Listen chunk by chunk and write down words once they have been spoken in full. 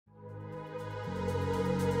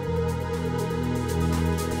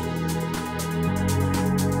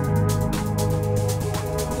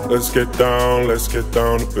Let's get down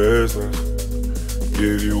to business.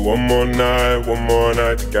 Give you one more night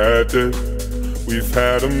to get this. We've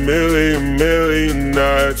had a million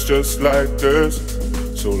nights just like this.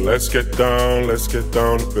 So let's get down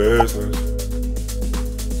to business.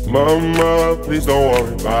 Mama, please don't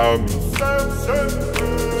worry about me.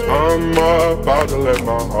 I'm about to let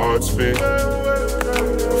my heart speak.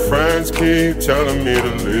 My friends keep telling me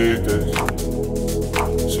to leave this.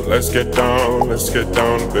 So let's get down to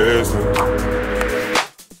business.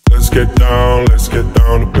 Let's get down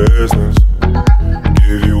to business.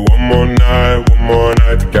 Give you one more night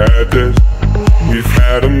to get this. We've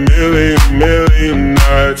had a million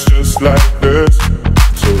nights just like this.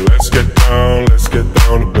 So let's get down to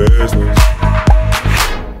business.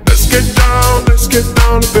 Let's get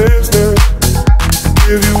down to business.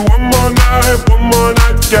 Give you one more night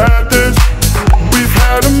to get this. We've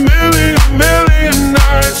had a million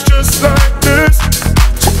nights just like this.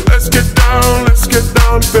 So let's get down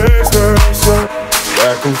to business.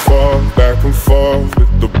 Back and forth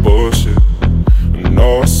with the bullshit. I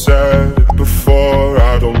know I said it before,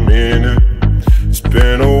 I don't mean it. It's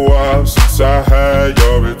been a while since I had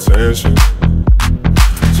your attention,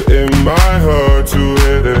 so it might hurt to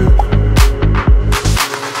hit it.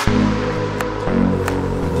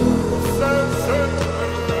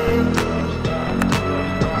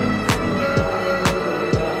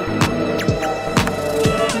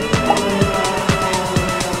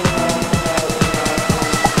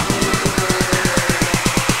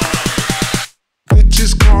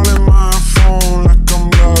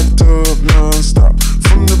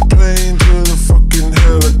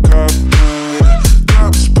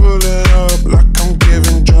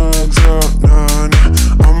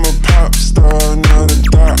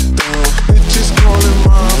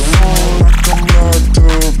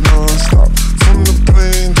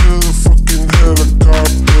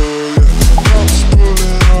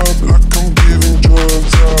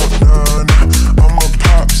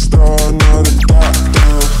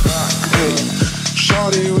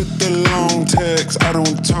 I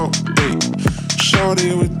don't talk, ayy.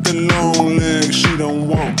 Shorty with the long legs, she don't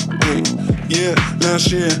walk, ayy. Yeah,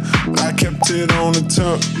 last year I kept it on the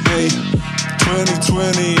top, ayy.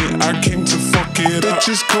 2020, I came to fuck it up.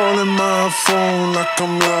 Bitches calling my phone like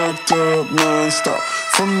I'm locked up non-stop.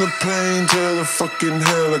 From the plane to the fucking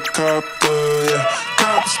helicopter, yeah.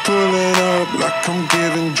 Cops pulling up like I'm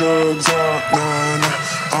giving drugs out, nah.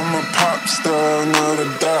 I'm a pop star, not a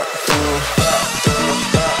doctor.